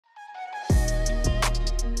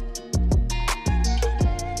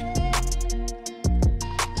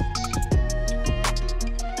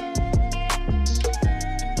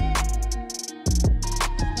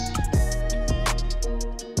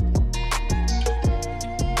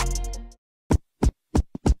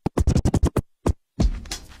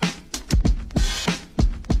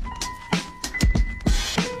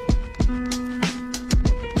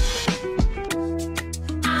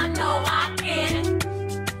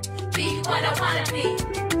what I wanna be.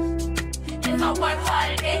 If I work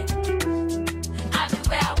hard at it, I'll be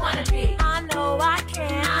where I wanna be. I know I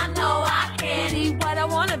can. I know I can. Be what I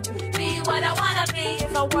wanna be. Be what I wanna be.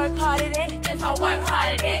 If I work hard at it, if I work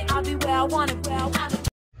hard at it, I'll be where I wanna be.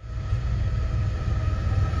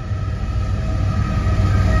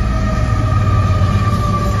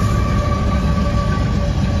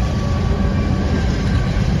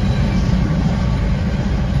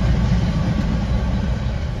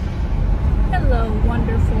 Hello,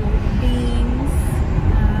 wonderful beings.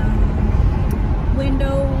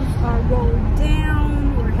 Windows are rolled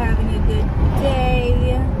down. We're having a good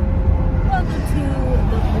day. Welcome to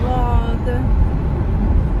the vlog.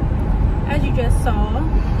 As you just saw,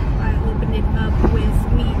 I opened it up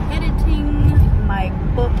with me editing my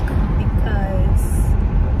book because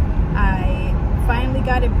I finally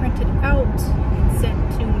got it printed out and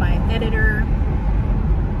sent to my editor.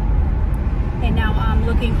 And now I'm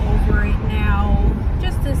looking over it now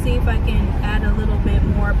just to see if I can add a little bit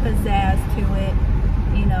more pizzazz to it,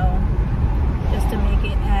 you know, just to make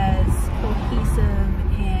it as cohesive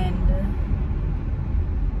and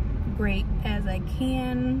great as I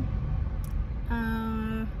can.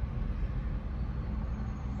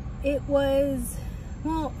 It was,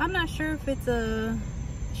 well, I'm not sure if it's a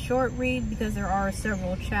short read because there are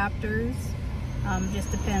several chapters.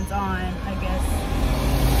 Just depends on, I guess,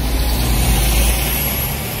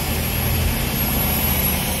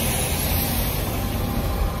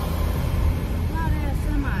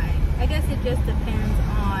 it just depends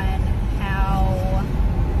on how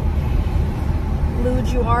glued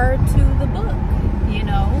you are to the book, you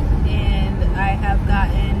know, and I have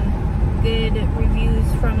gotten good reviews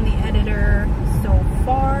from the editor so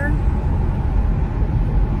far.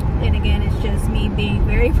 And again, it's just me being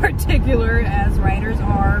very particular, as writers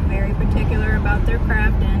are very particular about their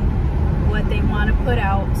craft and what they want to put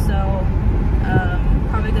out. So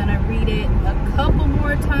probably gonna read it a couple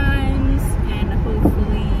more times and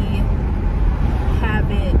hopefully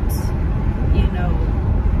have it, you know,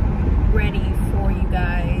 ready for you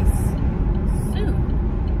guys soon.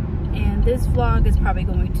 And this vlog is probably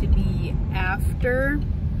going to be after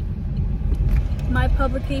my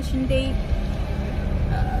publication date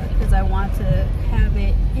because I want to have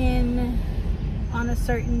it in on a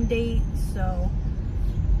certain date, so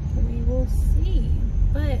we will see.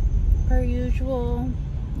 But per usual,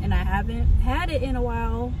 and I haven't had it in a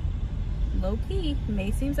while, low-key,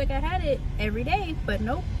 may seems like I had it every day, but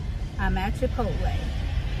nope, I'm at Chipotle.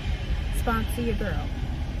 Sponsor your girl.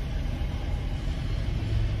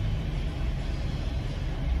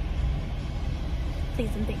 Please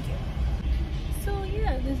and thank you. So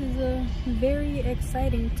yeah, this is a very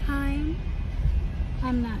exciting time.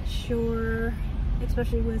 I'm not sure,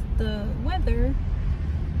 especially with the weather,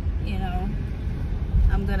 you know,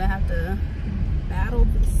 I'm gonna have to battle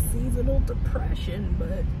the seasonal depression,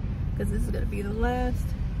 but because this is going to be the last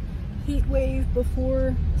heat wave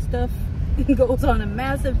before stuff goes on a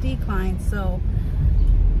massive decline. So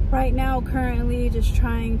right now, currently just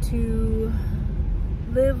trying to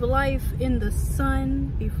live life in the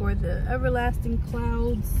sun before the everlasting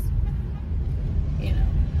clouds, you know,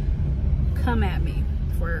 come at me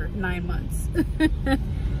for 9 months.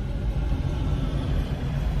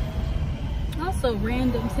 Also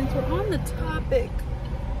random, since we're on the topic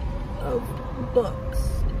of books,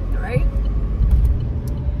 right?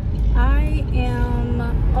 I am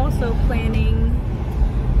also planning,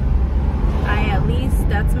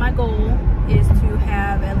 that's my goal, is to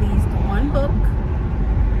have at least one book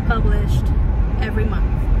published every month,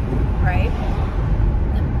 right?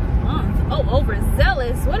 Oh,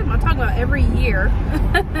 overzealous. What am I talking about? Every year.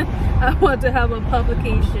 I want to have a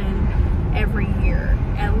publication every year,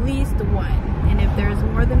 at least one. And if there's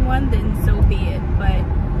more than one, then so be it. But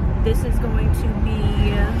this is going to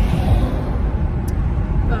be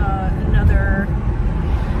another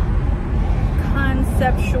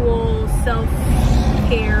conceptual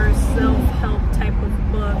self-care, self-help type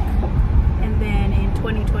of book. And then in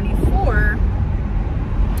 2024,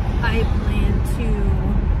 I plan to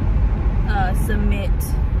submit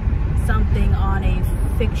something on a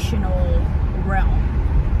fictional realm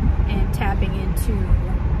and tapping into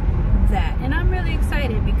that. And I'm really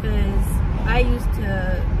excited because I used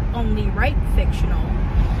to only write fictional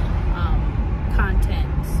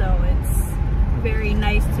content, so it's very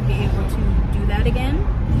nice to be able to do that again,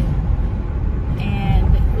 and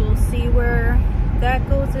we'll see where that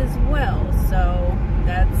goes as well. So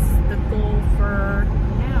that's the goal for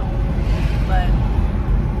now, but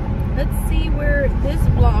let's see where this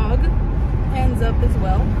vlog ends up as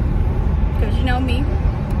well, because you know me,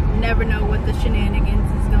 never know what the shenanigans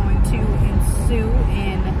is going to ensue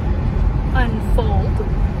and unfold.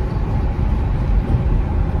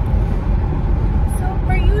 So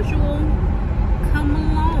per usual, come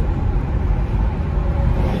along.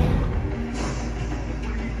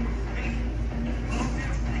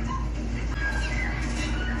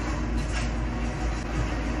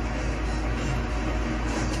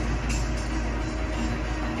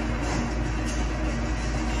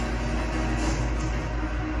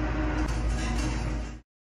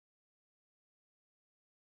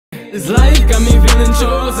 This life got me feeling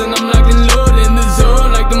chosen. I'm locked and loaded in the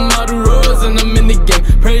zone like the model rose, and I'm in the game.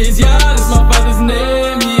 Praise Yah, that's my father's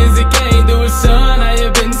name. He is a king, through his son I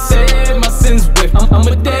have been saved. My sins whipped.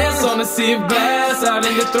 I'ma dance on the sea of glass, out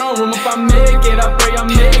in the throne room. If I make it, I pray I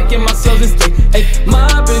make it. My soul's at stake. Hey,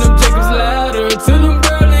 mopping up Jacob's ladder to them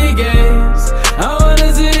pearly gates. I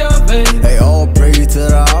wanna see your face. Hey, all praise to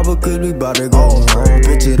the Abba, cause we bout to go home.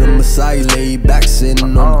 Picture the Messiah laid back,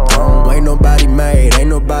 sitting on the throne. Ain't nobody mad, ain't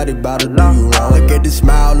nobody bout to do you wrong. Look at the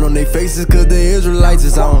smile on their faces, cause the Israelites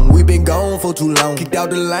is on. We been gone for too long, kicked out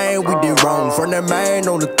the land, we did wrong. From that man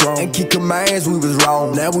on the throne, and keep commands, we was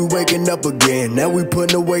wrong. Now we waking up again, now we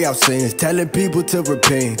putting away our sins, telling people to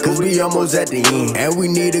repent, cause we almost at the end. And we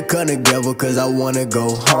need to come together, cause I wanna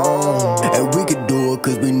go home. And we can do it,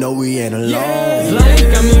 cause we know we ain't alone. Yeah,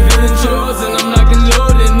 life got me feeling chosen. I'm locked and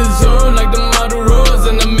loaded in the zone like the model rose,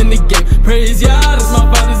 and I'm in the game. Praise Yah, that's my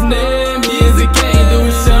father's name. He is a king, through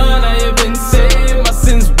his son I have been saved. My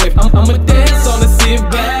sins whipped. I'ma dance on the sea of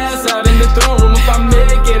glass, out in the throne room. If I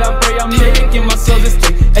make it, I pray I make it. My soul's at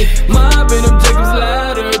stake. Hey, mopping up Jacob's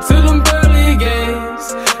ladder to them pearly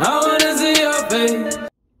gates. I wanna see your face.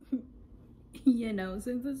 You know,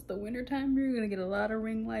 since it's the winter time, you're gonna get a lot of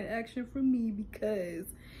ring light action from me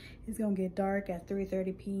because it's gonna get dark at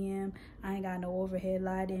 3:30 p.m. I ain't got no overhead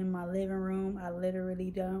light in my living room. I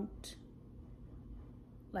literally don't.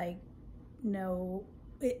 Like, no,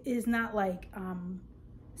 it's not like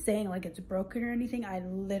saying like it's broken or anything. I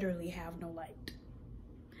literally have no light.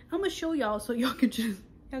 I'm gonna show y'all so y'all can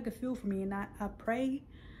feel for me. And I pray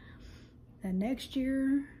that next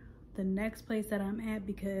year, the next place that I'm at,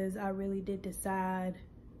 because I really did decide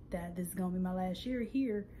that this is gonna be my last year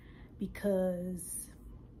here, because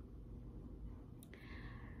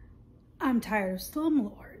I'm tired of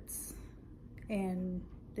slumlords and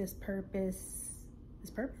this purpose,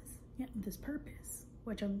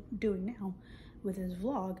 which I'm doing now with this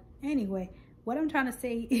vlog. Anyway, what I'm trying to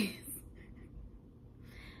say is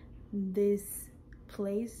this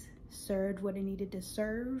place served what it needed to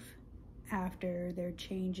serve. After they're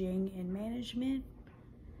changing in management,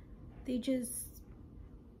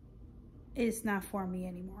 it's not for me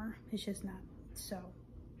anymore. It's just not. So,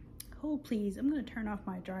 oh please, I'm gonna turn off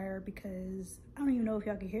my dryer because I don't even know if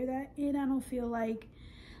y'all can hear that, and I don't feel like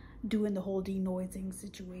doing the whole denoising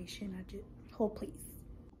situation. I just, oh please.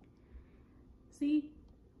 See,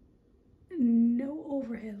 no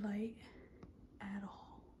overhead light at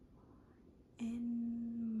all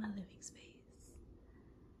in my living space.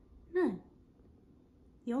 None.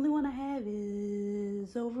 The only one I have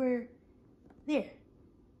is over there.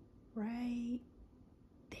 Right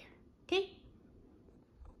there. Okay?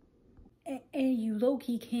 And you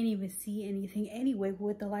low-key can't even see anything anyway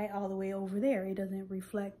with the light all the way over there. It doesn't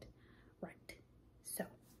reflect right. So,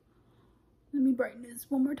 let me brighten this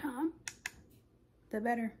one more time. Is that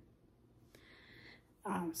better?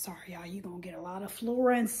 I'm sorry, y'all. You're going to get a lot of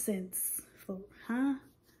fluorescence. Huh?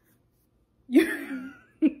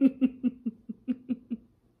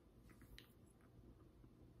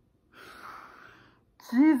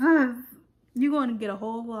 Jesus, you're going to get a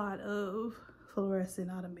whole lot of fluorescent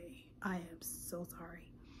out of me. I am so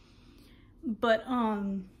sorry. But I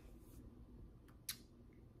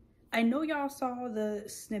know y'all saw the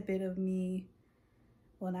snippet of me.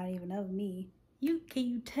 Well, not even of me. Can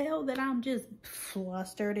you tell that I'm just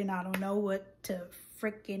flustered and I don't know what to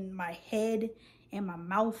freaking, my head and my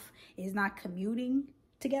mouth is not commuting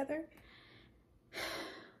together?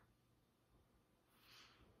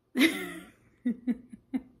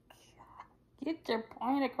 Get your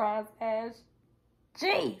point across, Ash.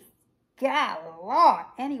 Jeez, God Lord.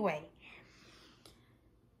 Anyway,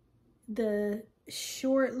 the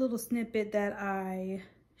short little snippet that I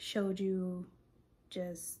showed you,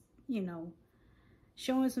 just, you know,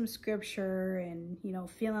 showing some scripture and, you know,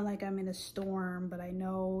 feeling like I'm in a storm, but I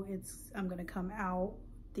know I'm gonna come out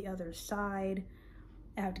the other side.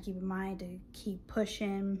 I have to keep in mind to keep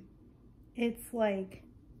pushing. It's like,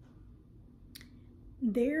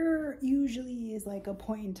 there usually is like a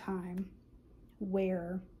point in time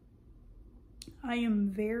where I am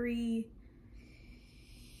very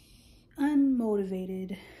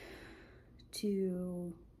unmotivated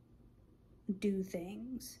to do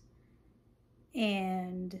things.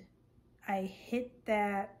 And I hit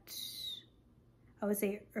that, I would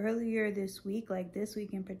say earlier this week. Like this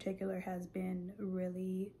week in particular has been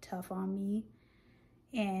really tough on me.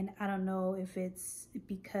 And I don't know if it's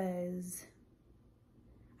because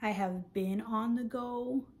I have been on the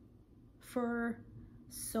go for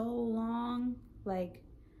so long. Like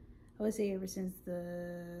I would say ever since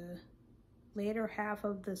the later half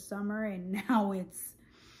of the summer, and now it's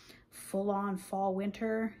full on fall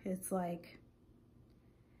winter. It's like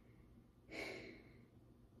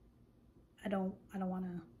I don't want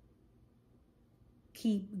to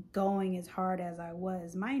keep going as hard as I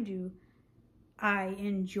was. Mind you, I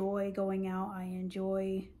enjoy going out. I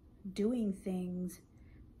enjoy doing things,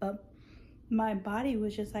 but my body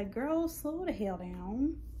was just like, girl, slow the hell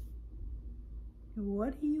down.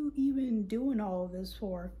 What are you even doing all of this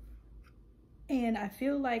for? And I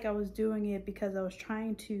feel like I was doing it because I was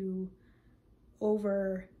trying to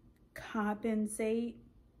overcompensate.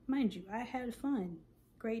 Mind you, I had fun,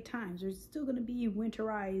 great times. There's still gonna be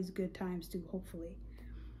winterized good times too, hopefully.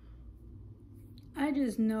 I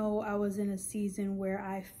just know I was in a season where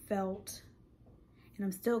I felt, and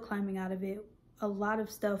I'm still climbing out of it, a lot of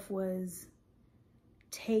stuff was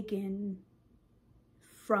taken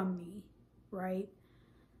from me, right?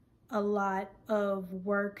 A lot of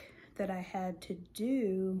work that I had to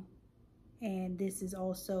do, and this is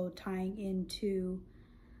also tying into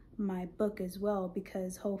my book as well,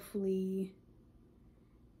 because hopefully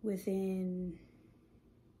within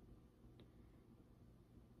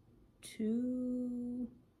 2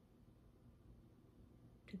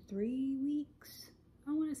 to 3 weeks,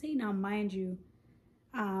 I want to say. Now mind you,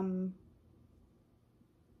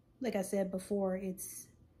 like I said before, it's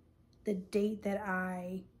the date that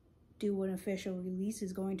I do an official release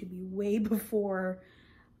is going to be way before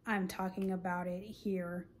I'm talking about it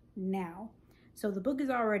here now. So the book is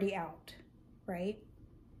already out, right?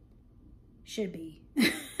 Should be.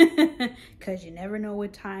 Because you never know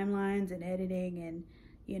with timelines and editing, and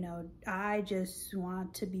you know, I just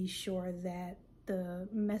want to be sure that the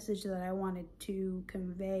message that I wanted to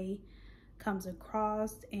convey comes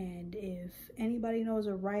across. And if anybody knows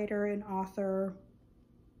a writer, an author,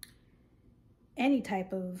 any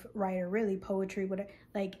type of writer, really, poetry, whatever,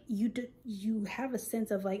 like you have a sense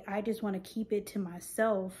of like, I just want to keep it to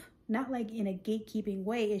myself, not like in a gatekeeping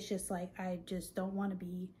way. It's just like, I just don't want to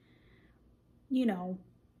be, you know,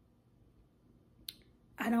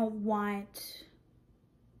 I don't want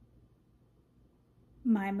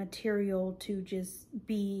my material to just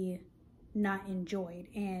be not enjoyed.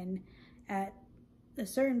 And at a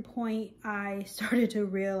certain point, I started to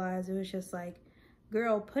realize it was just like,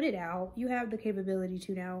 girl, put it out. You have the capability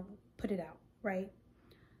to now put it out, right?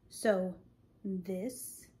 So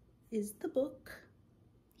this is the book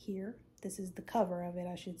here. This is the cover of it,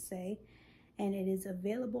 I should say. And it is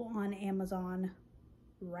available on Amazon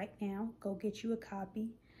right now. Go get you a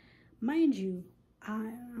copy. Mind you,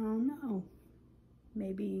 I don't know.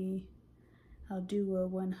 Maybe I'll do a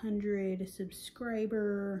 100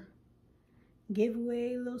 subscriber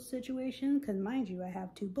giveaway little situation. Because mind you, I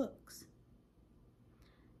have 2 books.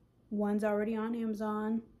 One's already on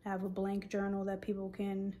Amazon. I have a blank journal that people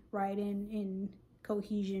can write in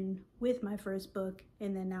cohesion with my first book,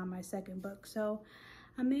 and then now my second book. So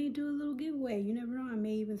I may do a little giveaway. You never know. I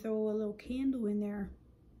may even throw a little candle in there.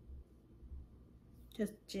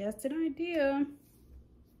 Just an idea.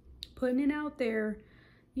 Putting it out there.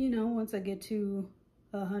 You know, once I get to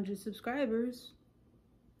 100 subscribers,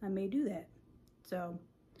 I may do that. So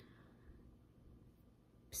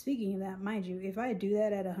speaking of that, mind you, if I do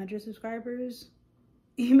that at 100 subscribers,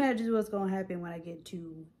 imagine what's going to happen when I get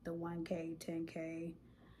to the 1K, 10K,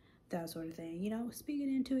 that sort of thing. You know,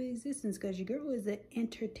 speaking into existence, because your girl is an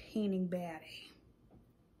entertaining baddie.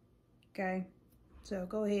 Okay? So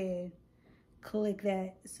go ahead, click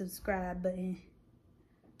that subscribe button.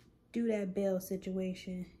 Do that bell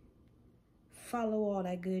situation. Follow all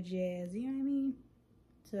that good jazz. You know what I mean?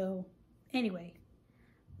 So, anyway,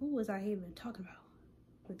 what was I even talking about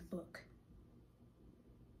with the book?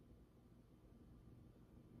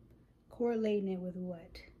 Correlating it with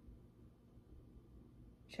what?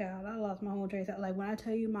 Child, I lost my whole train of thought. Like when I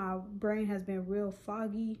tell you my brain has been real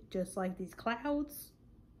foggy, just like these clouds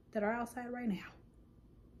that are outside right now.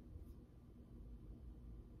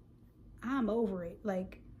 I'm over it.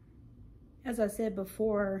 Like, as I said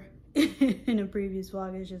before in a previous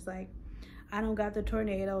vlog, it's just like, I don't got the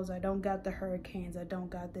tornadoes, I don't got the hurricanes, I don't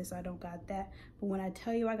got this, I don't got that. But when I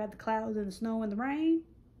tell you I got the clouds and the snow and the rain,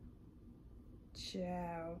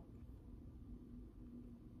 child,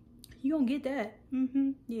 you gonna get that.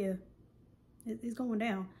 Yeah, it's going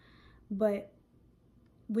down. But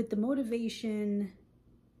with the motivation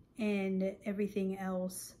and everything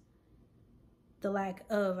else, the lack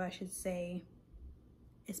of, I should say,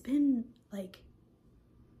 it's been like,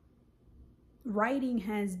 writing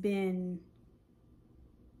has been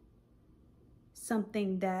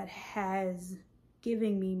something that has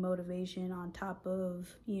given me motivation on top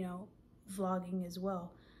of, you know, vlogging as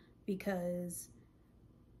well. Because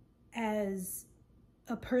as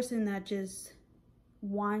a person that just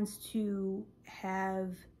wants to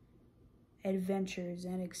have adventures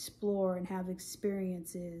and explore and have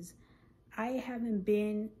experiences, I haven't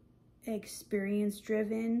been experience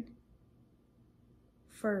driven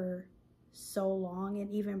for so long. And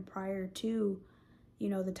even prior to, you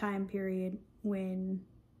know, the time period in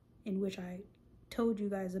which I told you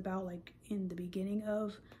guys about, like in the beginning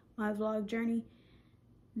of my vlog journey,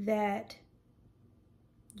 that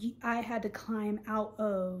I had to climb out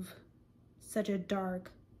of such a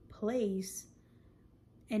dark place.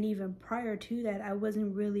 And even prior to that, I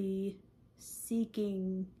wasn't really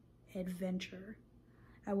seeking adventure.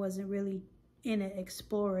 I wasn't really in an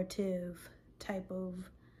explorative type of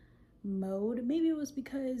mode. Maybe it was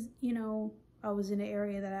because, you know, I was in an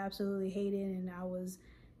area that I absolutely hated, and I was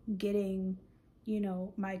getting, you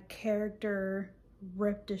know, my character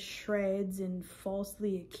ripped to shreds and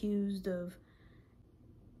falsely accused of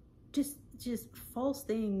just false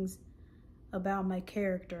things about my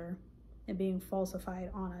character and being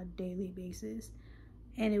falsified on a daily basis,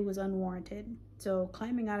 and it was unwarranted. So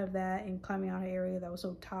climbing out of that and climbing out of an area that was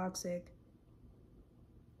so toxic,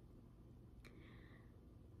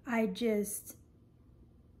 I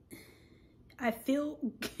feel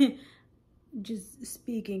just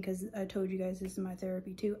speaking, because I told you guys this is my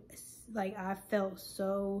therapy too, like I felt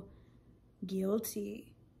so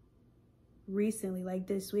guilty recently. Like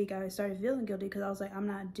this week I started feeling guilty because I was like, I'm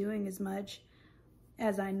not doing as much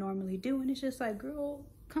as I normally do. And it's just like, girl,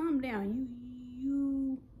 calm down.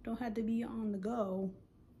 You don't have to be on the go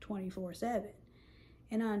 24/7.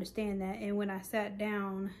 And I understand that. And when I sat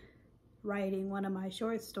down writing one of my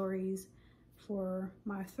short stories for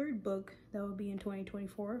my third book that will be in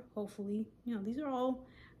 2024, hopefully, you know, these are all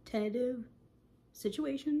tentative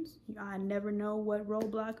situations. I never know what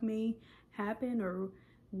roadblock may happen or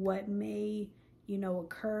what may, you know,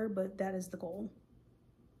 occur, but that is the goal.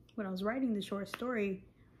 When I was writing the short story,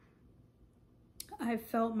 I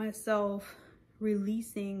felt myself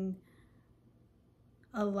releasing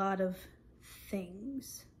a lot of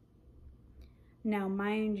things. Now,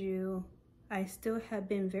 mind you, I still have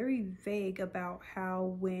been very vague about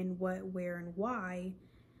how, when, what, where, and why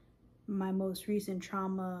my most recent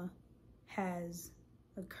trauma has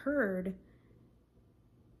occurred.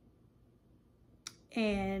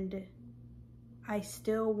 And I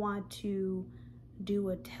still want to do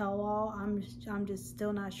a tell-all. I'm just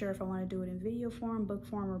still not sure if I want to do it in video form, book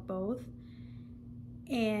form, or both.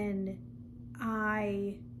 And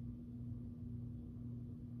I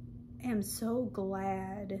am so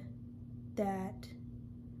glad that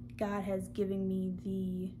God has given me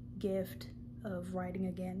the gift of writing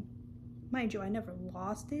again. Mind you, I never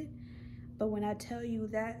lost it, but when I tell you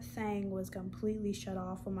that thing was completely shut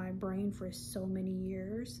off of my brain for so many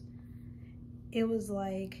years, it was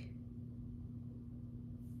like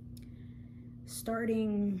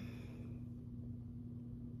starting,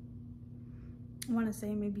 I want to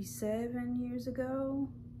say maybe 7 years ago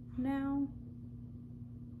now.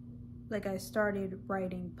 Like, I started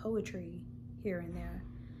writing poetry here and there,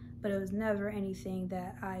 but it was never anything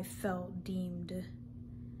that I felt deemed,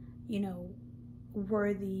 you know,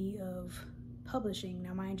 worthy of publishing.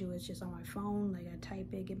 Now, mind you, it's just on my phone. Like, I type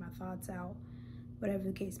it, get my thoughts out, whatever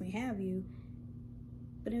the case may have you.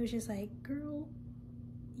 But it was just like, girl,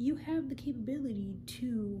 you have the capability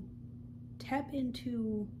to tap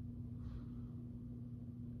into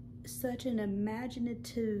such an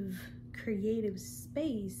imaginative, creative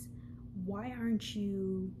space. Why aren't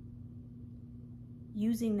you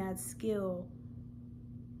using that skill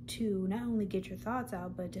to not only get your thoughts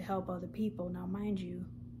out, but to help other people? Now, mind you,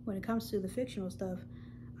 when it comes to the fictional stuff,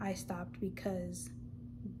 I stopped because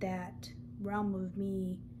that realm of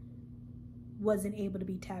me wasn't able to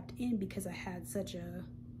be tapped in because I had such a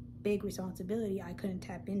big responsibility. I couldn't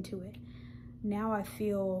tap into it. Now I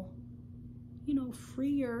feel, you know,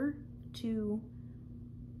 freer to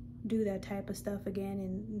do that type of stuff again,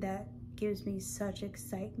 and that gives me such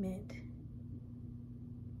excitement.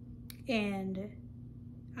 And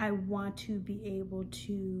I want to be able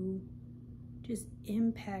to just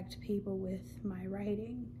impact people with my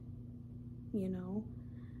writing, you know.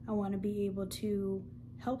 I want to be able to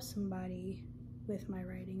help somebody with my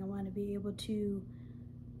writing. I want to be able to,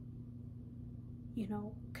 you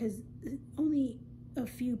know, because only a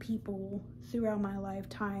few people throughout my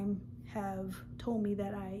lifetime have told me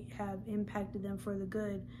that I have impacted them for the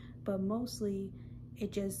good, but mostly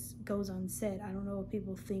it just goes unsaid. I don't know if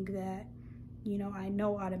people think that, you know, I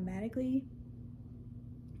know automatically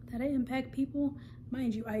that I impact people.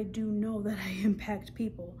 Mind you, I do know that I impact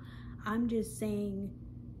people. I'm just saying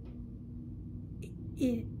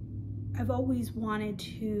I've always wanted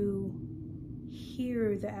to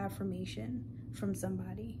hear the affirmation from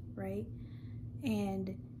somebody, right?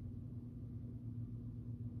 And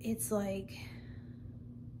it's like,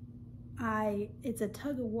 it's a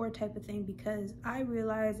tug of war type of thing, because I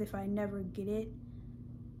realize if I never get it,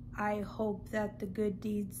 I hope that the good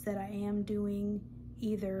deeds that I am doing,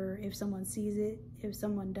 either if someone sees it, if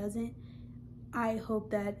someone doesn't, I hope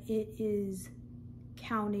that it is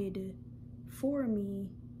counted for me,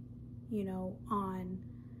 you know, on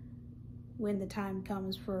when the time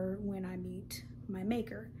comes for when I meet my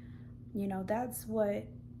maker. You know, that's what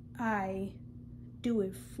I do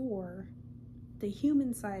it for. The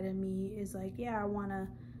human side of me is like, yeah, I want to,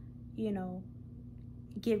 you know,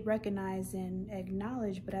 get recognized and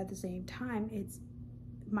acknowledged, but at the same time, it's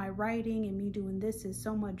my writing and me doing this is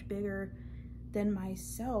so much bigger than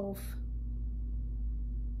myself.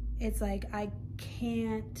 It's like I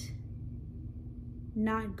can't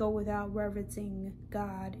not go without reverencing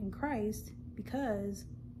God and Christ, because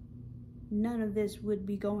none of this would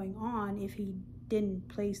be going on if he didn't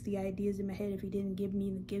place the ideas in my head, if he didn't give me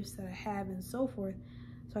the gifts that I have and so forth.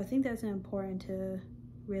 So I think that's important to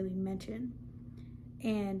really mention.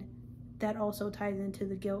 And that also ties into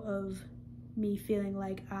the guilt of me feeling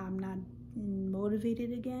like I'm not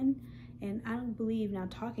motivated again. And I don't believe, now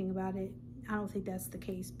talking about it, I don't think that's the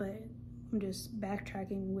case, but I'm just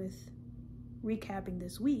backtracking with recapping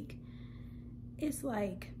this week. It's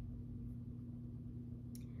like,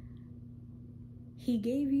 he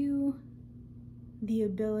gave you the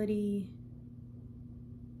ability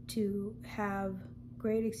to have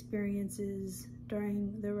great experiences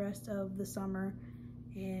during the rest of the summer,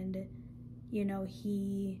 and you know,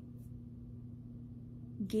 he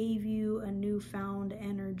gave you a newfound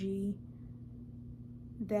energy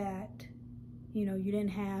that, you know, you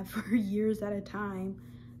didn't have for years at a time.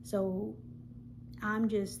 So I'm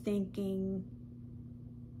just thinking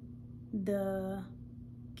the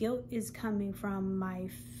guilt is coming from my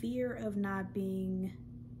fear of not being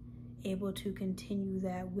able to continue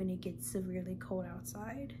that when it gets severely cold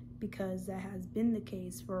outside, because that has been the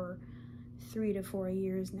case for 3 to 4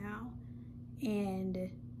 years now.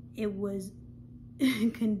 And it was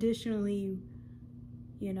conditionally,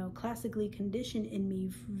 you know, classically conditioned in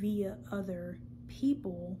me via other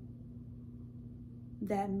people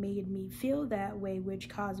that made me feel that way, which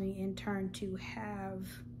caused me in turn to have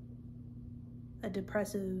a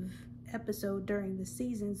depressive episode during the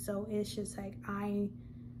season. So it's just like, I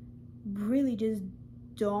really just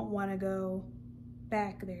don't want to go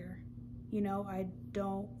back there. You know, I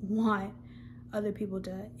don't want other people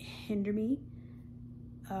to hinder me,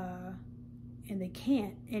 and they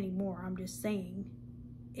can't anymore. I'm just saying,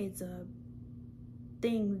 it's a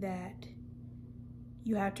thing that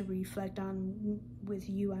you have to reflect on. With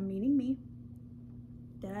you, I'm meaning me,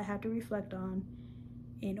 that I have to reflect on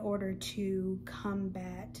in order to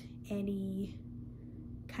combat any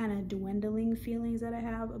kind of dwindling feelings that I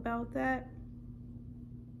have about that.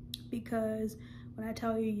 Because when I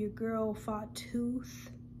tell you, your girl fought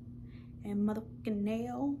tooth and motherfucking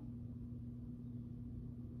nail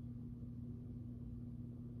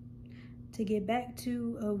to get back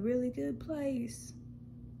to a really good place,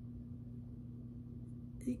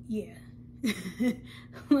 yeah.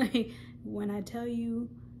 Like, when I tell you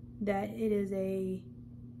that it is a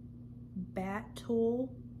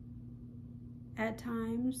battle at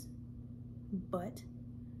times, but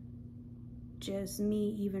just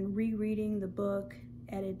me even rereading the book,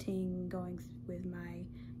 editing, going with my,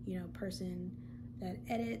 you know, person that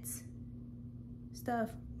edits stuff.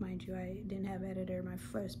 Mind you, I didn't have an editor in my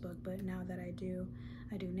first book, but now that I do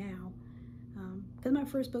now. Because my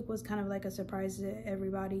first book was kind of like a surprise to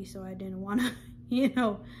everybody, so I didn't want to, you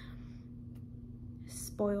know,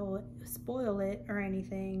 spoil it or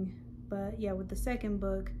anything. But yeah, with the second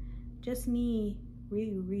book, just me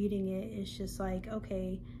rereading it, it's just like,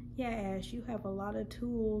 okay, yeah, Ash, you have a lot of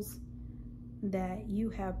tools that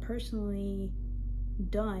you have personally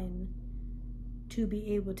done to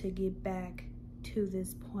be able to get back to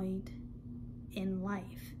this point in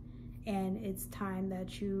life. And it's time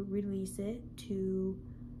that you release it to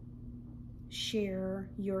share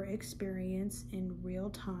your experience in real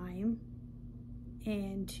time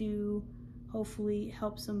and to hopefully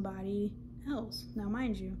help somebody else. Now,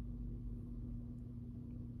 mind you,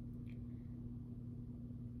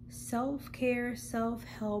 self-care,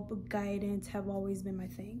 self-help, guidance have always been my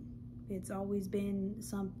thing. It's always been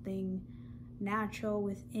something natural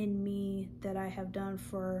within me that I have done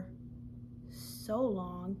for so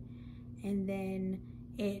long, and then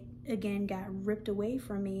it again got ripped away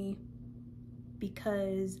from me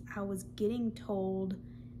because I was getting told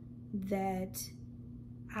that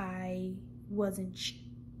I was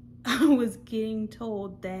getting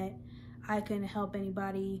told that I couldn't help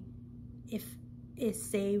anybody if it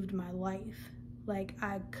saved my life. Like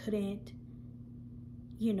I couldn't,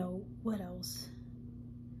 you know, what else?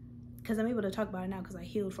 Because I'm able to talk about it now because I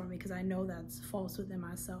healed from it, because I know that's false within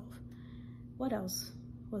myself. What else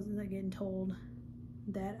wasn't I getting told?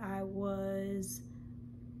 That I was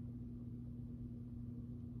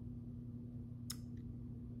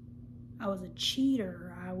a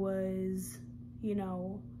cheater. I was, you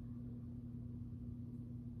know,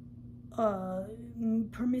 a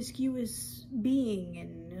promiscuous being.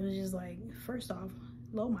 And it was just like, first off,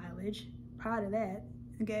 low mileage. Proud of that,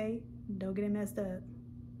 okay? Don't get it messed up.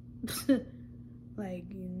 Like,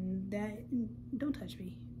 that, don't touch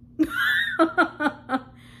me.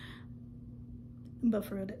 But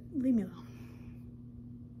for real, leave me alone.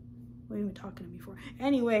 What are you even talking to me for?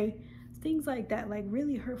 Anyway, things like that, like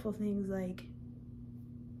really hurtful things, like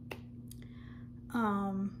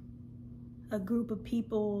a group of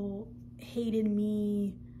people hated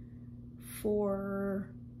me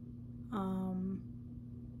for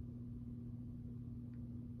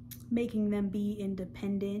making them be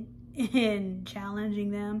independent and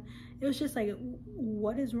challenging them. It was just like,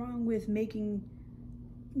 what is wrong with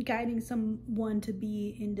guiding someone to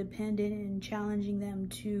be independent and challenging them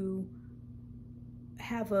to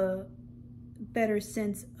have a better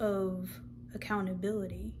sense of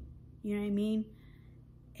accountability? You know what I mean?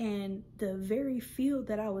 And the very field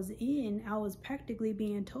that I was in, I was practically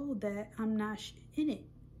being told that I'm not in it.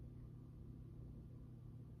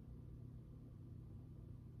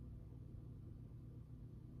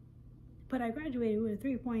 But I graduated with a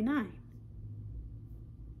 3.9.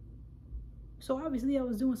 So obviously I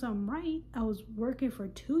was doing something right. I was working for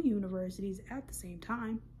 2 universities at the same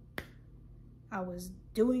time. I was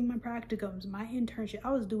doing my practicums, my internship.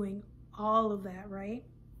 I was doing all of that, right?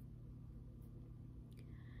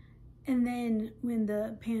 And then when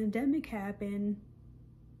the pandemic happened,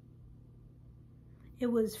 it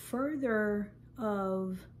was further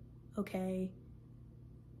of, okay,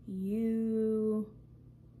 you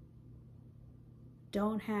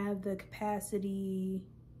don't have the capacity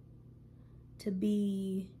to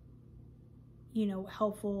be, you know,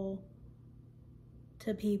 helpful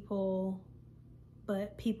to people,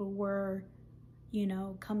 but people were, you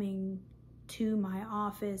know, coming to my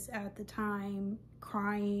office at the time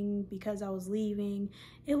crying because I was leaving.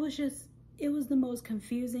 It was the most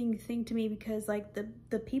confusing thing to me, because like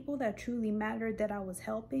the people that truly mattered that I was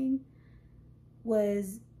helping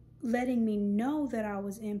was letting me know that I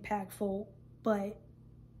was impactful, but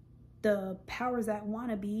the powers that want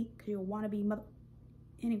to be, because you'll want to be mother.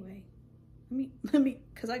 Anyway, let me,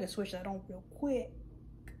 because I can switch that on real quick.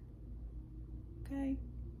 Okay.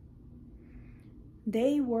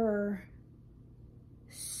 They were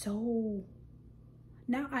so,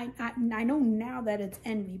 now I know now that it's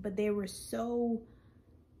envy, but they were so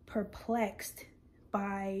perplexed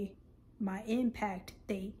by my impact,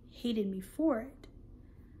 they hated me for it.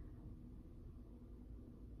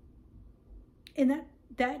 And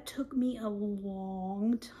that took me a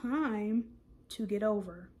long time to get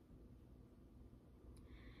over.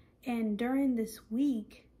 And during this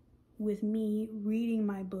week, with me reading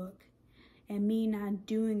my book and me not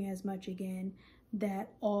doing as much again,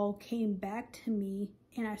 that all came back to me,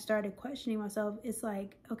 and I started questioning myself. It's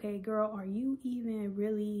like, okay, girl, are you even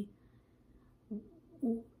really,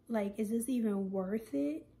 like, is this even worth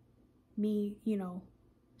it? Me, you know,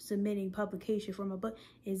 submitting publication for my book,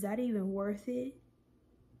 is that even worth it?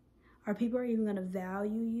 Are people even going to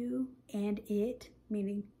value you and it,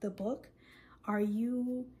 meaning the book? Are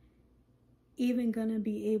you even going to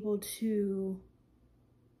be able to,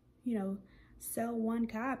 you know, sell one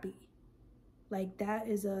copy? Like, that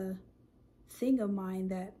is a thing of mine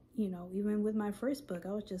that, you know, even with my first book,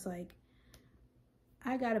 I was just like,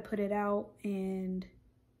 I got to put it out and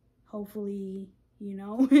hopefully, you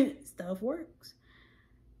know, stuff works.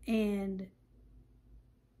 And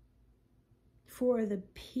for the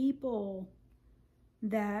people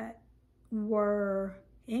that were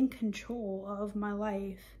in control of my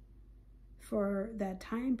life for that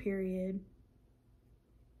time period,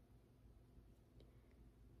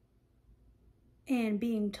 and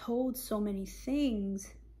being told so many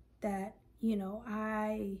things that, you know,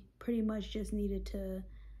 I pretty much just needed to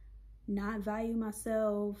not value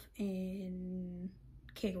myself and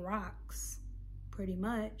kick rocks, pretty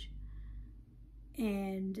much.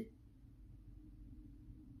 And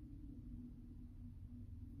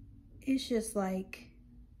it's just like,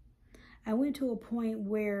 I went to a point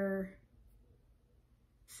where,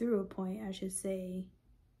 through a point, I should say,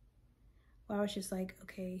 where I was just like,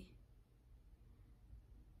 okay,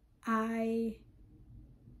 I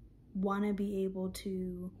want to be able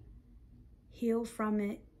to heal from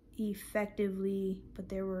it effectively, but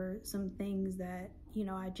there were some things that, you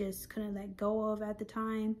know, I just couldn't let go of at the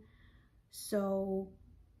time. So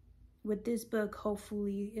with this book,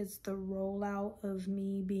 hopefully it's the rollout of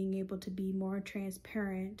me being able to be more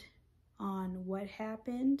transparent on what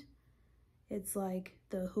happened. It's like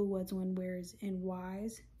the who, what's, when, where's, and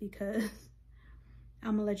why's, because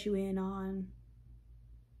I'm gonna let you in on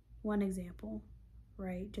one example,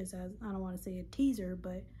 right? Just as, I don't want to say a teaser,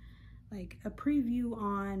 but like a preview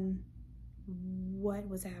on what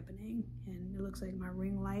was happening. And it looks like my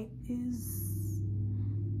ring light is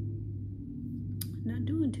not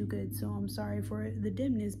doing too good, so I'm sorry for the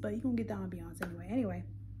dimness, but you're gonna get the ambiance anyway.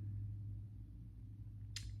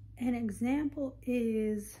 An example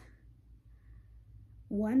is,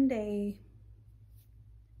 one day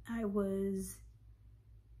I was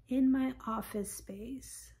in my office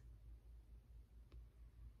space,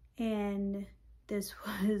 and this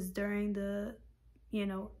was during the, you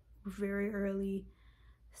know, very early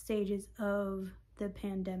stages of the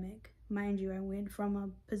pandemic. Mind you, I went from a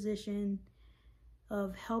position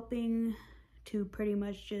of helping to pretty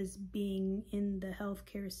much just being in the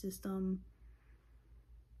healthcare system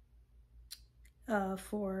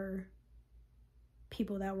for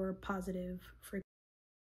people that were positive for.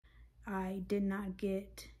 I did not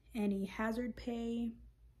get any hazard pay.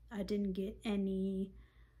 I didn't get any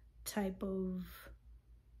type of,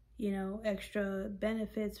 you know, extra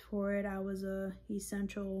benefits for it. I was a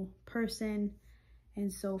essential person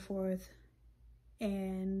and so forth.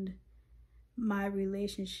 And my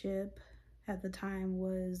relationship at the time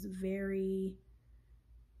was very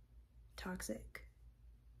toxic.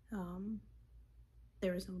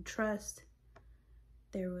 There was no trust.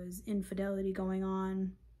 There was infidelity going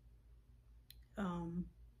on.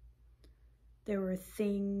 There were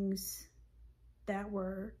things that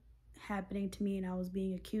were happening to me and I was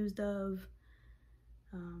being accused of,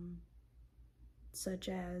 such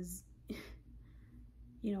as,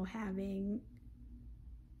 you know, having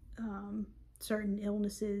certain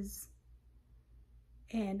illnesses.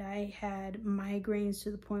 And I had migraines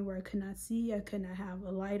to the point where I could not see, I could not have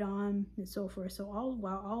a light on, and so forth. So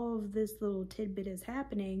while all of this little tidbit is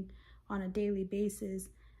happening on a daily basis,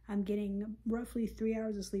 I'm getting roughly 3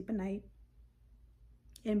 hours of sleep a night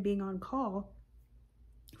and being on call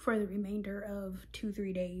for the remainder of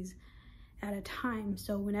 2-3 days at a time.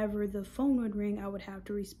 So whenever the phone would ring, I would have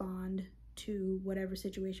to respond to whatever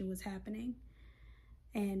situation was happening.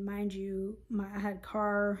 And mind you, I had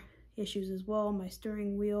car issues as well. My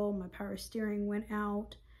steering wheel, my power steering went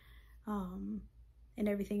out, and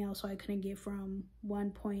everything else. So I couldn't get from one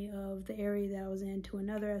point of the area that I was in to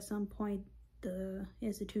another. At some point, the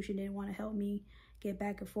institution didn't want to help me get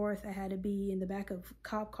back and forth. I had to be in the back of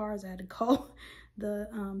cop cars. I had to call the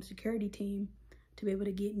security team to be able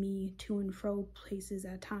to get me to and fro places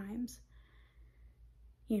at times,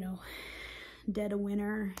 you know, dead of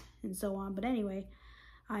winter and so on. But anyway,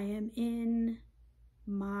 I am in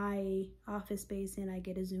my office space and I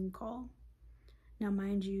get a Zoom call. Now,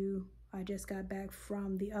 mind you, I just got back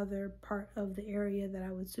from the other part of the area that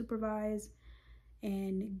I would supervise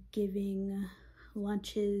and giving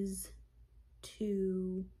lunches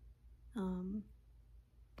to,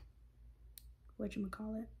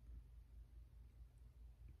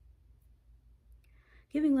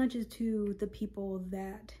 giving lunches to the people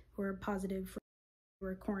that were positive,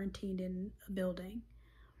 were quarantined in a building.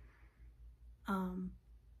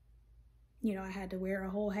 You know, I had to wear a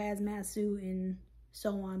whole hazmat suit and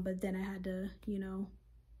so on, but then I had to, you know,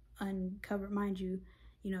 uncover, mind you,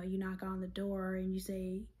 you know, you knock on the door and you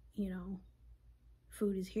say, you know,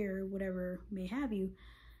 food is here, whatever may have you.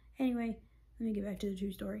 Anyway, let me get back to the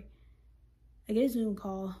true story. I get a Zoom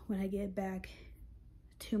call when I get back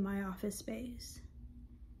to my office space,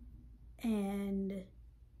 and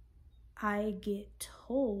I get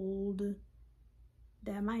told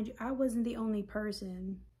that, mind you, I wasn't the only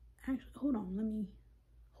person. Actually, hold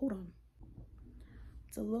on.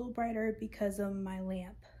 It's a little brighter because of my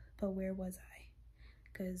lamp, but where was I?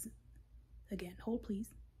 Because, again, hold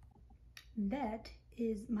please. That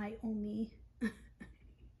is my only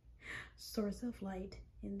source of light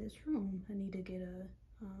in this room. I need to get a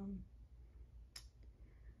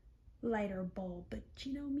lighter bulb, but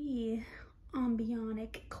you know me, I'm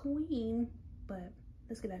bionic queen. But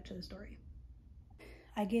let's get back to the story.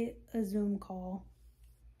 I get a Zoom call,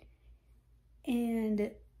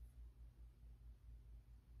 and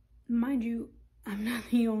mind you, I'm not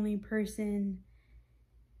the only person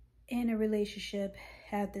in a relationship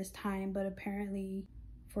at this time, but apparently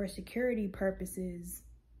for security purposes,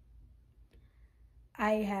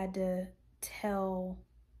 I had to tell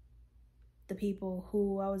the people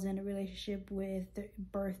who I was in a relationship with, the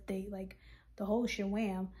birth date, like the whole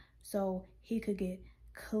shawam, so he could get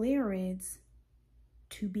clearance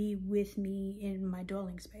to be with me in my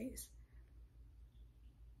dwelling space.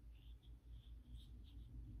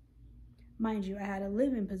 Mind you, I had a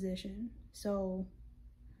living position, so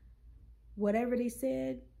whatever they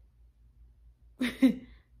said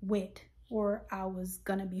went, or I was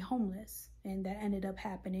gonna be homeless, and that ended up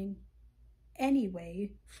happening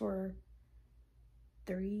anyway for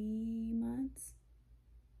 3 months.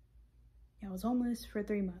 I was homeless for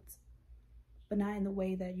 3 months, but not in the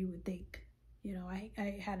way that you would think. You know, I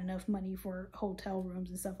had enough money for hotel rooms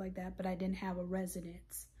and stuff like that, but I didn't have a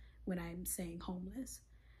residence when I'm saying homeless.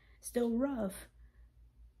 Still rough,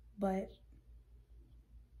 but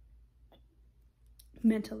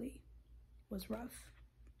mentally was rough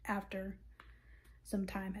after some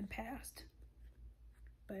time had passed.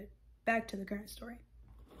 But back to the current story.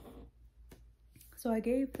 So I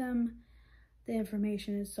gave them the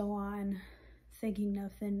information and so on, thinking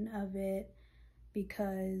nothing of it,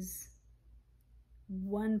 because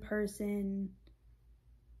one person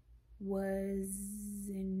was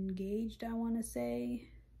engaged, I want to say,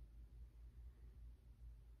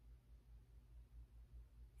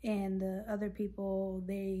 and the other people,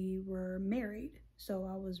 they were married. So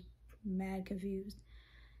I was mad confused.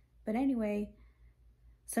 But anyway,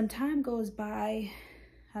 some time goes by.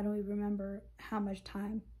 I don't even remember how much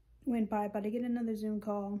time went by, but I get another Zoom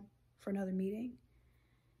call for another meeting.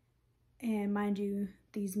 And mind you,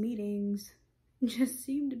 these meetings just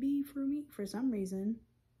seem to be for me for some reason.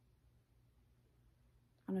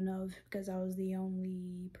 I don't know if because I was the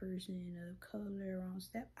only person of color on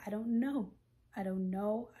staff. I don't know. I don't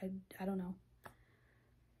know.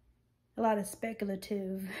 A lot of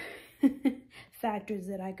speculative factors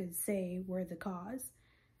that I could say were the cause.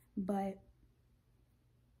 But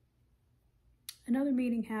another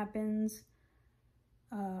meeting happens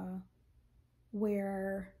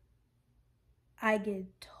where I get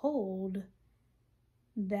told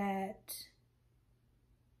that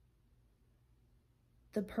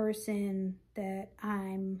the person that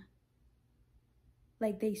I'm,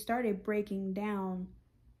 like, they started breaking down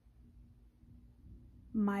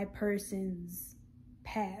my person's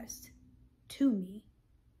past to me.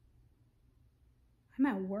 I'm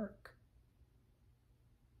at work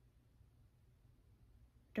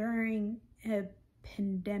during a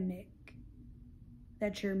pandemic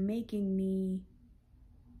that you're making me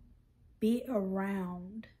be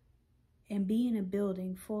around and be in a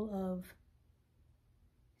building full of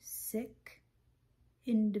sick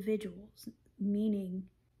individuals, meaning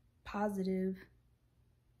positive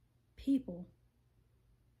people.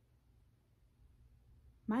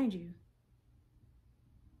 Mind you,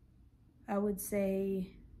 I would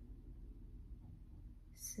say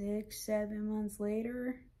 6-7 months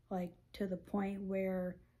later, like to the point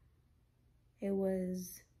where it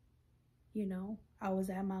was, you know, I was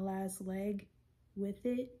at my last leg with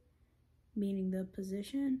it, meaning the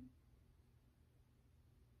position.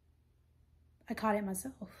 I caught it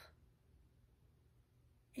myself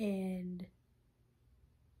and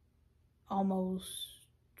almost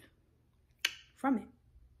from it.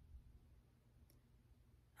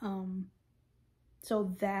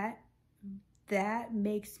 So that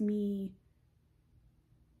made me,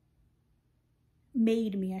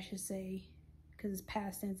 I should say, because it's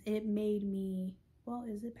past tense. It made me, well,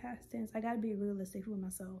 is it past tense? I gotta be realistic with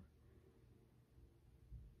myself.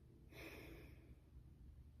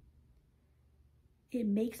 It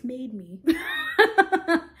made me.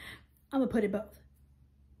 I'm gonna put it both.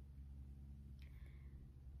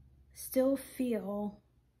 Still feel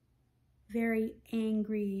very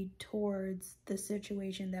angry towards the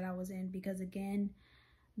situation that I was in, because again,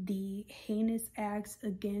 the heinous acts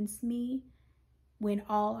against me, when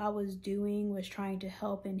all I was doing was trying to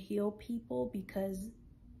help and heal people, because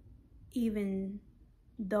even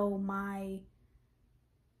though my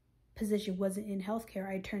position wasn't in healthcare,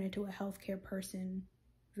 I turned into a healthcare person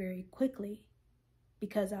very quickly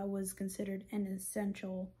because I was considered an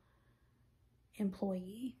essential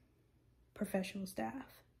employee, professional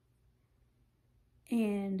staff.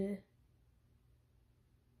 And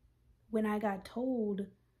when I got told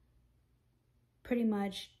pretty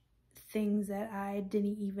much things that I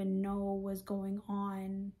didn't even know was going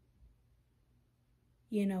on,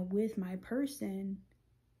 you know, with my person.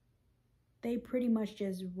 They pretty much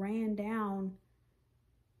just ran down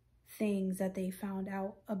things that they found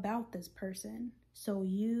out about this person. So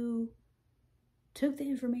you took the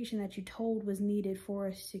information that you told was needed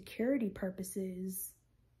for security purposes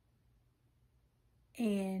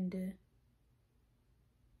and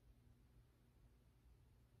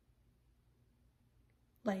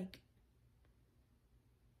like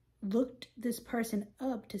looked this person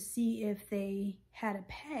up to see if they had a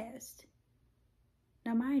past.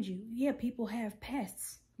 Now, mind you, yeah, people have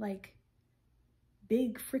pasts, like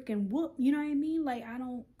big freaking whoop, you know what I mean? Like, I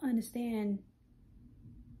don't understand.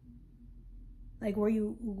 Like, are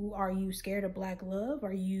you scared of black love?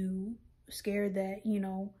 Are you scared that, you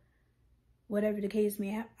know, whatever the case may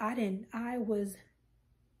have? I was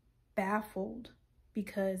baffled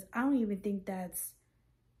because I don't even think that's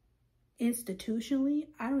institutionally,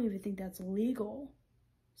 I don't even think that's legal.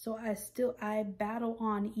 So I battle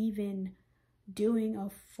on even doing a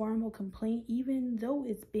formal complaint, even though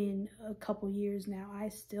it's been a couple years now. I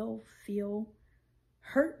still feel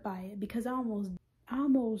hurt by it because I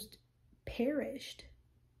almost perished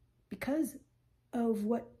because of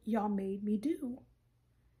what y'all made me do.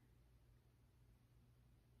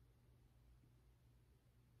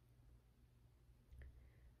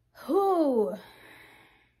 Whew.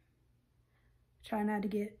 Try not to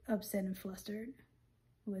get upset and flustered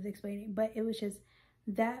with explaining, but it was just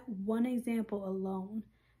that one example alone.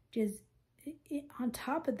 Just on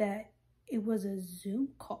top of that, it was a Zoom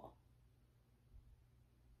call.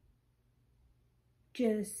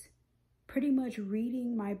 Just pretty much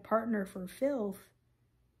reading my partner for filth.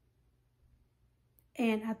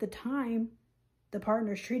 And at the time, the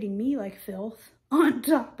partner's treating me like filth on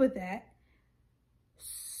top of that.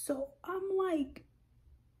 So I'm like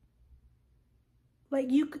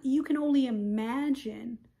you can only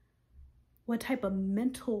imagine what type of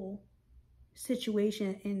mental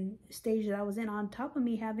situation and stage that I was in, on top of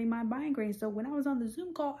me having my migraine. So when I was on the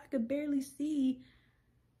Zoom call, I could barely see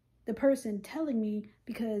the person telling me,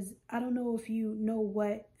 because I don't know if you know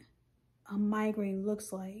what a migraine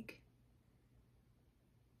looks like,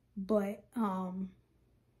 but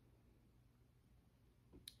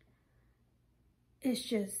it's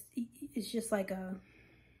just like a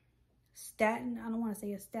statin, I don't want to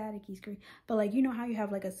say a staticky screen, but like, you know how you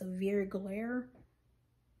have like a severe glare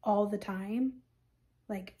all the time,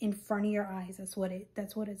 like in front of your eyes? That's what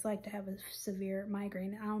it's like to have a severe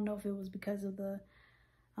migraine. I don't know if it was because of the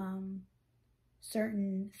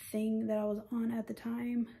certain thing that I was on at the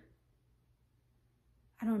time.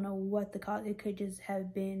 I don't know what the cause. It could just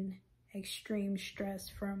have been extreme stress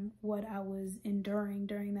from what I was enduring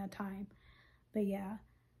during that time. But yeah,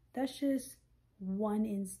 that's just one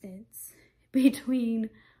instance between,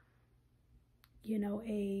 you know,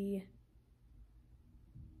 a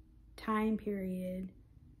time period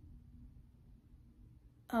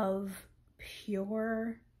of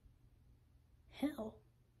pure hell.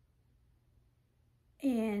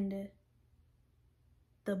 And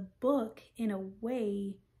the book, in a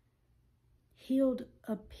way, healed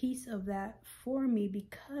a piece of that for me,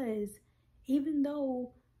 because even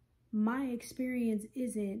though my experience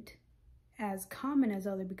isn't as common as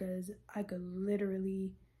other, because I could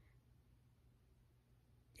literally,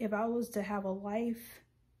 if I was to have a life,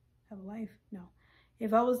 no.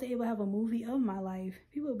 If I was to able to have a movie of my life,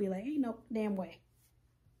 people would be like, ain't no damn way.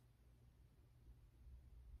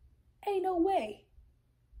 Ain't no way.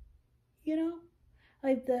 You know?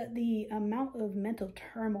 Like the amount of mental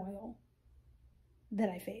turmoil that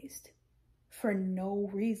I faced for no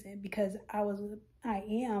reason, because I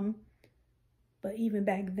am, but even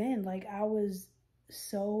back then, like, I was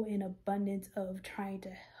so in abundance of trying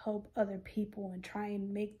to help other people and try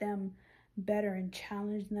and make them better and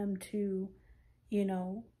challenge them to, you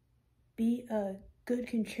know, be a good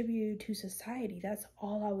contributor to society. That's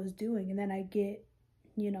all I was doing. And then I get,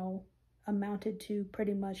 you know, amounted to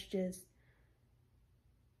pretty much just,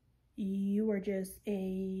 you are the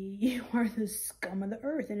scum of the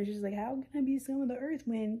earth. And it's just like, how can I be scum of the earth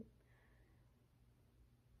when,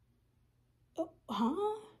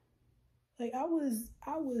 like, I was,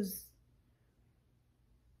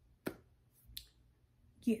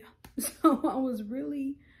 yeah. So I was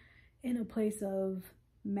really in a place of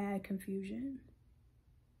mad confusion.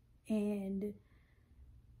 And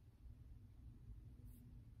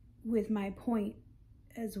with my point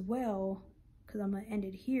as well, because I'm going to end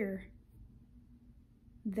it here,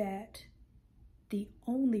 that the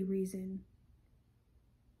only reason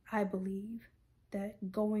I believe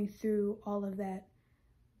that going through all of that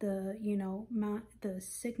the, you know, the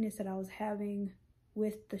sickness that I was having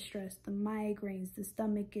with the stress, the migraines, the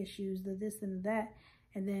stomach issues, the this and that,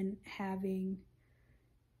 and then having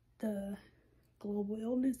the global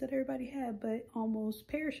illness that everybody had, but almost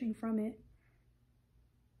perishing from it.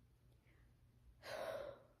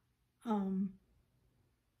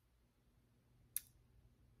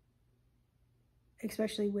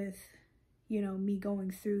 Especially with, you know, me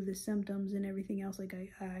going through the symptoms and everything else. Like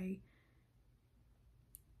I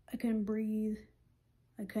couldn't breathe.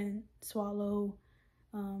 I couldn't swallow.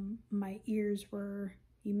 My ears were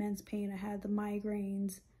immense pain. I had the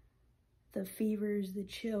migraines, the fevers, the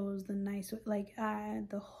chills, the nights. Like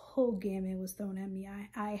the whole gamut was thrown at me.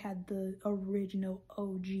 I had the original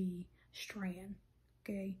OG strand.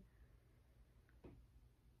 Okay.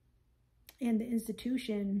 And the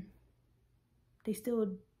institution, they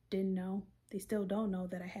still didn't know. They still don't know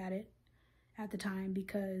that I had it at the time,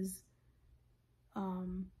 because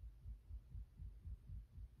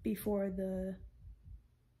before the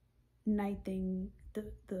night thing,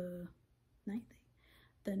 the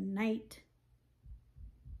night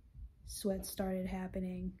sweats started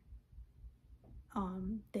happening,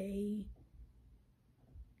 they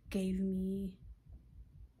gave me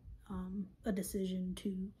a decision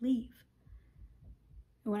to leave.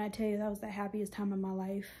 And when I tell you that was the happiest time of my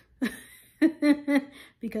life,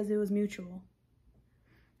 because it was mutual.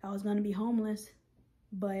 I was going to be homeless,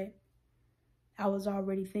 but I was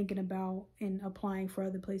already thinking about and applying for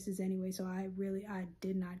other places anyway, so I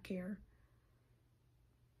did not care.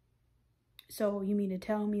 So you mean to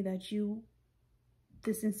tell me that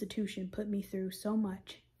this institution put me through so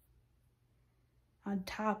much, on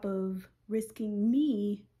top of risking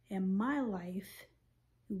me and my life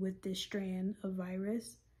with this strand of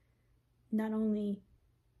virus? Not only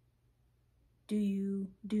do you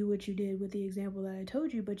do what you did with the example that I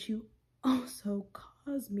told you, but you also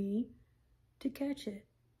caused me to catch it,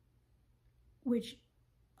 which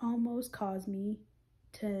almost caused me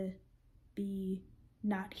to be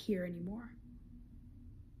not here anymore.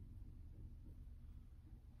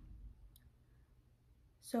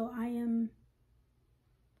 So I'm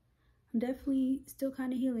definitely still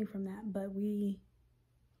kind of healing from that, but we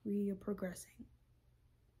are progressing.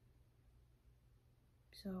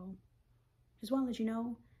 So just want to let you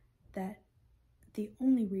know that the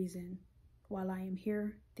only reason while I am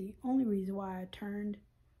here, the only reason why I turned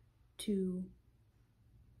to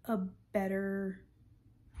a better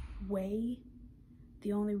way,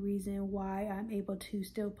 the only reason why I'm able to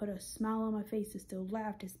still put a smile on my face, to still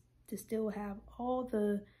laugh, to still have all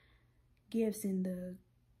the gifts in the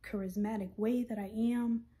charismatic way that I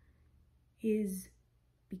am, is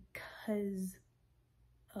because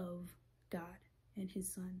of God and his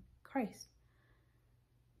son Christ.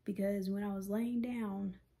 Because when I was laying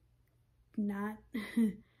down,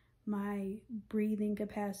 my breathing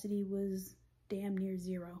capacity was damn near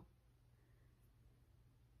zero.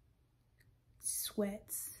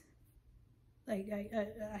 Sweats, like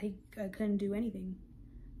I couldn't do anything,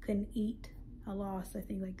 couldn't eat. I lost, I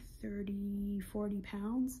think, like 30-40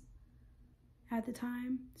 pounds at the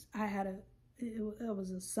time. I had it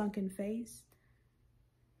was a sunken face.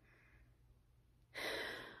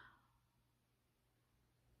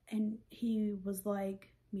 And he was like,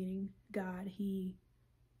 meaning God, he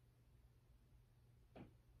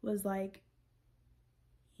was like,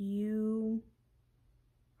 you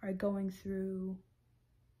are going through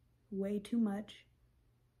way too much,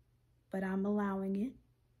 but I'm allowing it.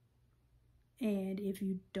 And if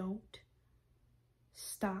you don't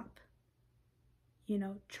stop, you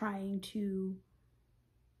know, trying to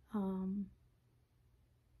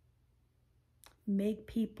make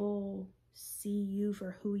people see you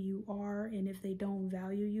for who you are, and if they don't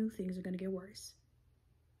value you, things are going to get worse.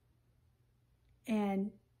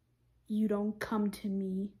 And you don't come to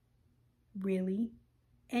me really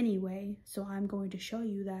anyway, so I'm going to show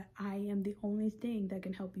you that I am the only thing that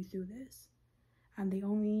can help you through this. I'm the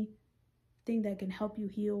only thing that can help you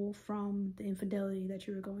heal from the infidelity that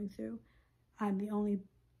you were going through. I'm the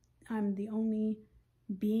only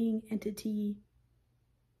being, entity,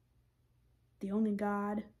 the only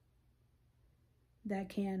God that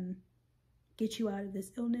can get you out of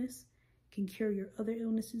this illness, can cure your other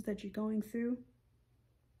illnesses that you're going through.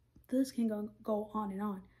 This can go on and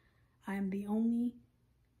on. I'm the only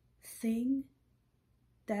thing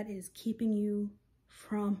that is keeping you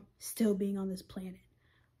from still being on this planet.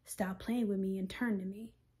 Stop playing with me and turn to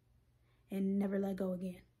me and never let go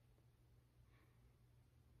again.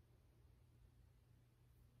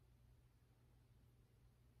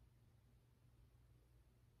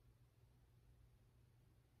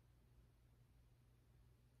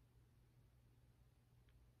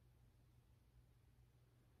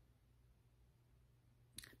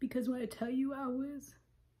 Because when I tell you I was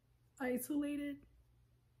isolated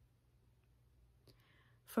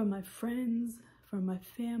from my friends, from my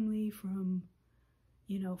family, from,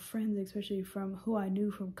 you know, friends, especially from who I knew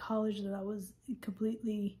from college that I was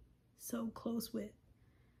completely so close with,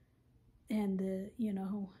 and the, you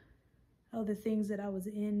know, other things that I was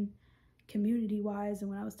in community-wise. And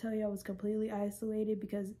when I was telling you I was completely isolated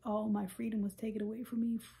because all my freedom was taken away from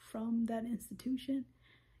me from that institution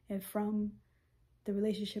and from the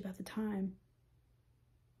relationship at the time,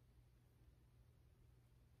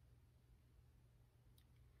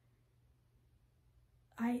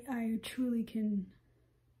 I truly can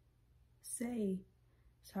say,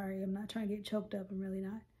 sorry, I'm not trying to get choked up, I'm really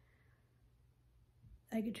not.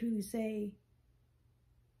 I could truly say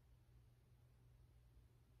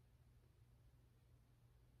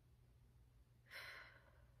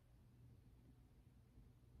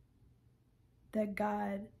that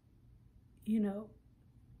God, you know,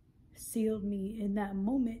 sealed me in that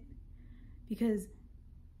moment, because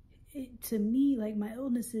to me, like, my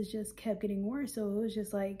illnesses just kept getting worse. So it was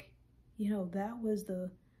just like, you know, that was the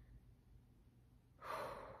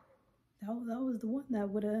one that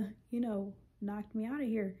would have, you know, knocked me out of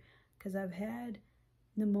here. Because I've had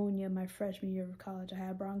pneumonia my freshman year of college. I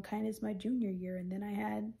had bronchitis my junior year. And then I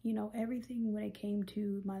had, you know, everything when it came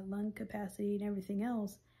to my lung capacity and everything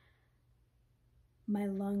else. My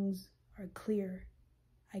lungs are clear.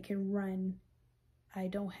 I can run. I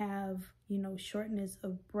don't have, you know, shortness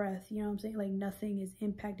of breath. You know what I'm saying? Like, nothing is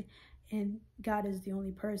impacted. And God is the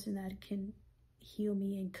only person that can heal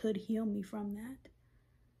me and could heal me from that.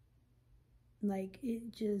 Like,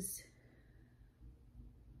 it just,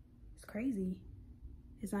 it's crazy.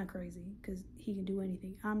 It's not crazy because he can do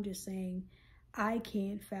anything. I'm just saying I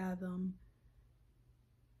can't fathom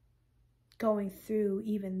going through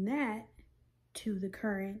even that to the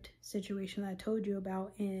current situation that I told you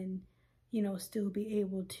about, and, you know, still be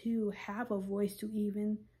able to have a voice to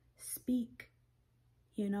even speak,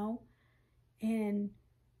 you know? And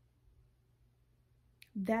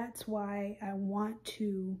that's why I want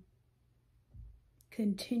to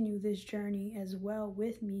continue this journey as well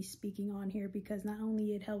with me speaking on here, because not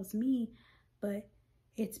only it helps me, but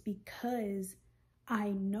it's because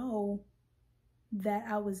I know that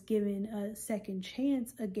I was given a second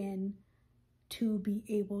chance again to be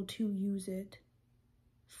able to use it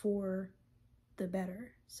for the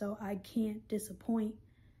better. So I can't disappoint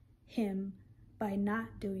him by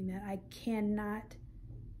not doing that. I cannot,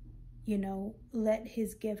 you know, let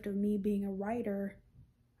his gift of me being a writer,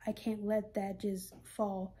 I can't let that just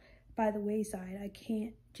fall by the wayside. I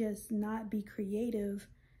can't just not be creative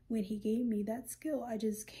when he gave me that skill. I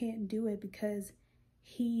just can't do it because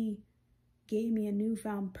he gave me a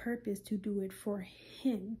newfound purpose to do it for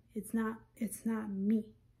him. It's not me.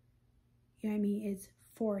 You know what I mean? It's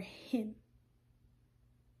for him.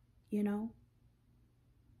 You know?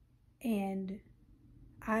 And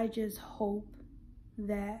I just hope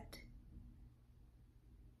that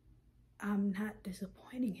I'm not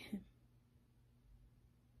disappointing him.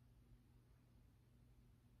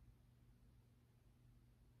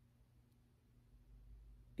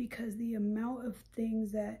 Because the amount of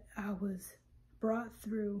things that I was brought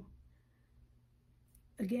through,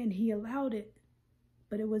 again, he allowed it,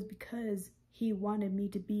 but it was because he wanted me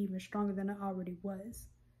to be even stronger than I already was.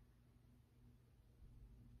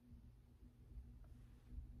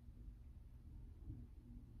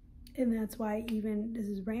 And that's why even, this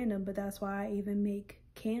is random, but that's why I even make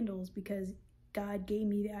candles, because God gave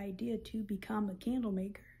me the idea to become a candle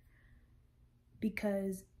maker.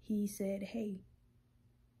 Because he said, hey,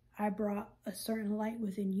 I brought a certain light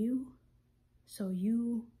within you, so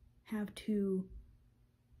you have to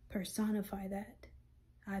personify that,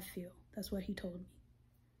 I feel. That's what he told me.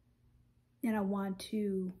 And I want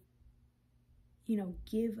to, you know,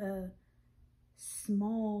 give a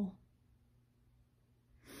small,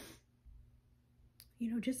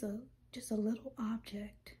 you know, just a little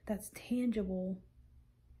object that's tangible,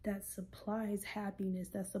 that supplies happiness,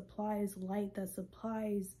 that supplies light, that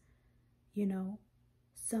supplies, you know,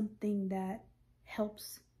 something that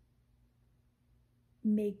helps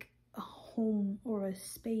make a home or a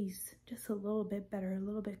space just a little bit better, a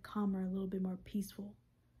little bit calmer, a little bit more peaceful.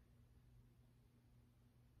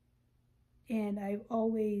 And I've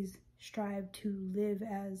always strived to live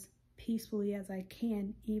as peacefully as I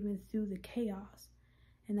can, even through the chaos.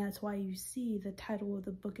 And that's why you see the title of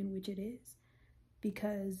the book in which it is.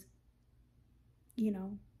 Because, you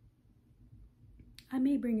know, I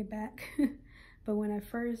may bring it back, but when I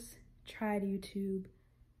first tried YouTube,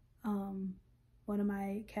 one of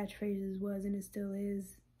my catchphrases was, and it still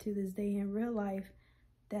is to this day in real life,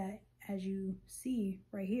 that as you see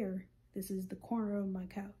right here, this is the corner of my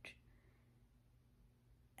couch.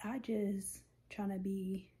 I just trying to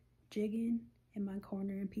be jigging in my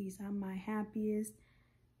corner in peace. I'm my happiest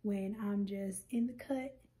when I'm just in the cut. You know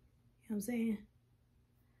what I'm saying?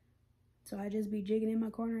 So I just be jigging in my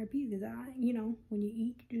corner in peace because you know, when you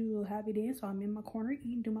eat, you do a little happy dance. So I'm in my corner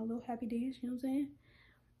eating, do my little happy dance. You know what I'm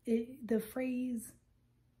saying? The phrase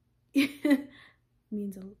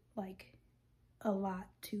means a lot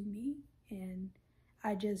to me, and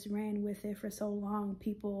I just ran with it for so long.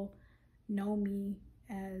 People know me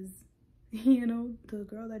as, you know, the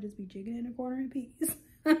girl that just be jigging in a corner in peace.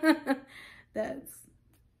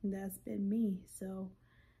 That's been me. So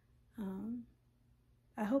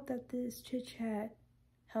I hope that this chit chat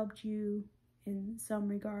helped you in some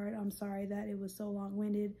regard. I'm sorry that it was so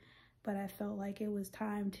long-winded, but I felt like it was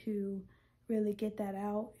time to really get that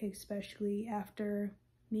out, especially after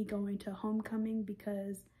me going to homecoming,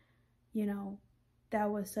 because, you know, that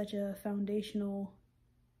was such a foundational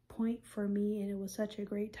point for me, and it was such a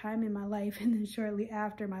great time in my life. And then shortly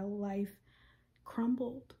after, my life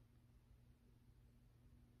crumbled.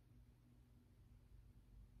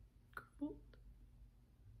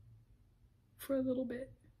 For a little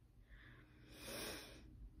bit.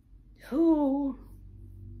 Oh.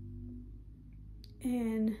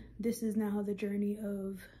 And this is now the journey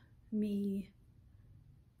of me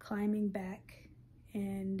climbing back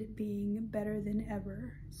and being better than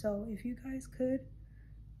ever. So if you guys could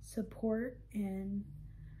support and,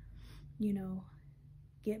 you know,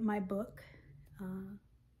 get my book,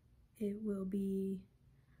 it will be,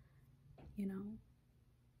 you know,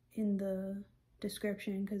 in the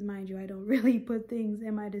description, because mind you, I don't really put things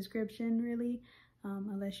in my description really,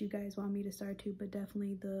 unless you guys want me to start to, but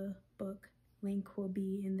definitely the book link will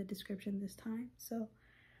be in the description this time. So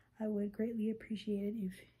I would greatly appreciate it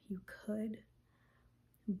if you could.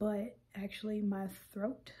 But actually my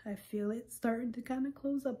throat, I feel it starting to kind of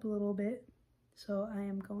close up a little bit, so I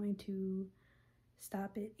am going to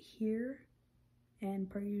stop it here, and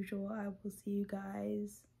per usual, I will see you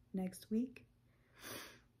guys next week.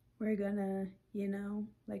 We're gonna, you know,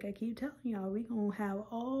 like I keep telling y'all, we gonna have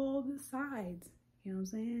all the sides. You know what I'm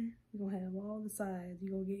saying? We're gonna have all the sides.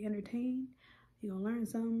 You're gonna get entertained, you're gonna learn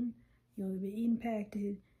something, you're gonna be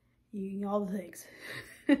impacted, all the things.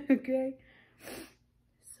 Okay?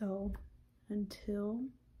 So, until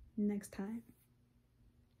next time,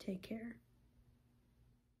 take care.